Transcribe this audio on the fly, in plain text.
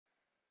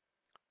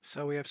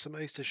So we have some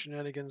Easter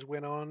shenanigans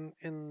went on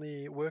in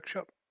the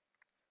workshop,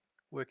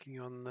 working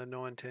on the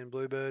 910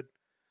 Bluebird.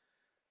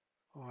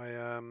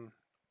 I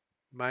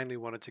mainly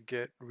wanted to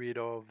get rid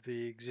of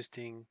the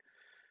existing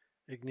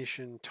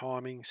ignition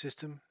timing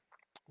system,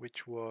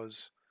 which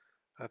was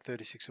a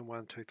 36 and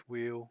 1 tooth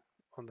wheel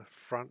on the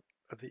front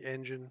of the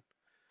engine.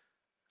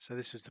 So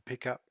this was the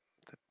pickup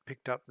that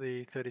picked up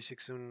the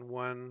 36 and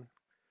 1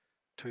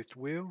 toothed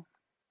wheel,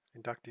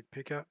 inductive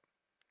pickup,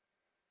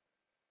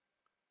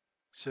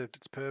 served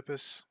its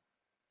purpose.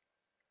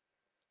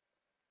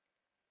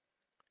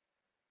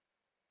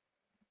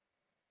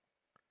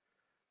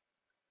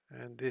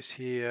 And this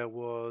here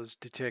was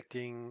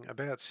detecting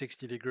about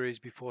 60 degrees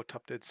before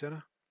top dead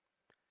center.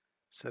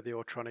 So the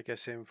Autronic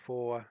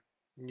SM4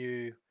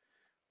 knew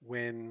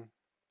when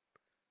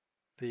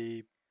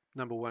the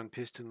number one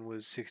piston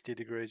was 60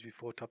 degrees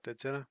before top dead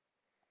center.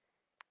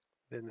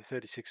 Then the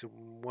 36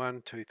 and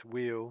 1 tooth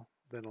wheel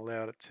then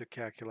allowed it to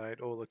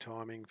calculate all the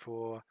timing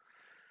for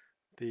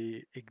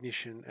the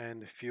ignition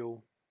and the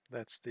fuel.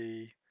 That's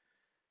the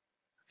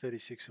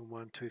 36 and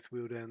 1 tooth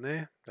wheel down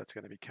there. That's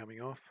going to be coming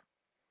off.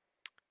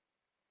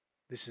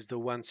 This is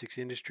the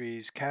 16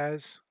 Industries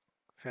CAS,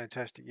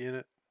 fantastic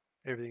unit.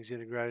 Everything's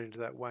integrated into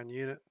that one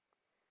unit.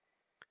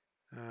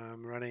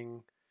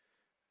 Running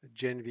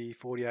Gen V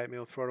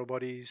 48mm throttle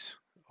bodies,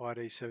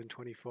 ID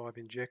 725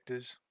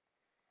 injectors.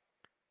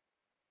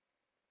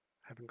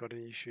 Haven't got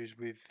any issues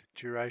with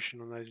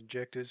duration on those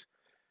injectors.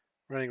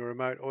 Running a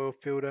remote oil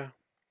filter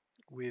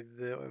with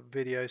the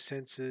video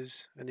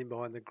sensors, and in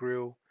behind the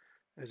grill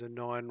there's a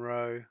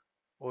 9-row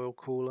oil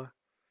cooler.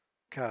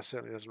 Car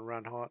certainly doesn't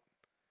run hot.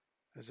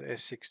 There's a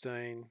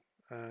S16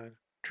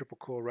 triple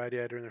core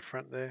radiator in the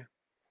front there.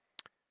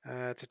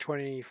 It's a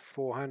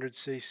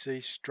 2400cc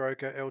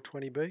Stroker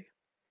L20B.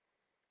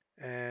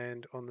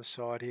 And on the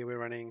side here we're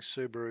running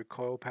Subaru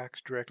coil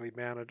packs directly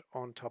mounted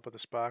on top of the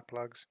spark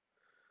plugs.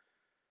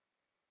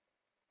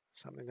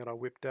 Something that I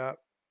whipped up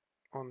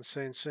on the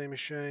CNC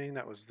machine.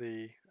 That was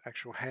the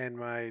actual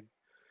handmade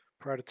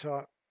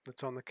prototype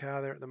that's on the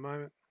car there at the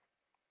moment.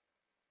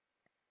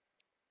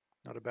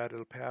 Not a bad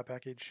little power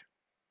package.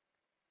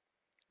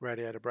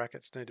 Radiator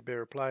brackets need to be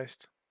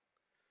replaced,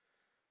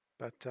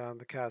 but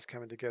the car's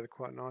coming together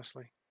quite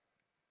nicely.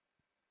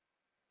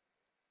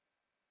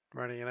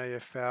 Running an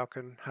AF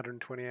Falcon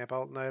 120 amp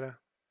alternator.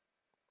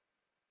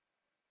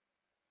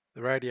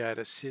 The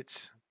radiator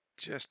sits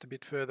just a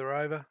bit further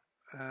over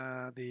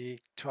the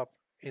top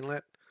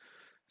inlet,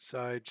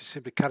 so just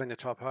simply cutting the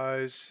top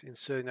hose,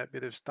 inserting that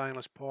bit of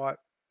stainless pipe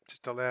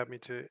just allowed me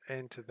to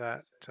enter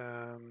that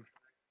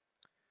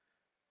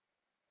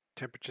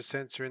temperature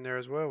sensor in there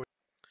as well.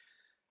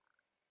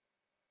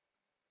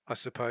 I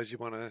suppose you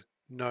want to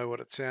know what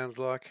it sounds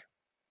like.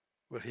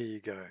 Well, here you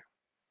go.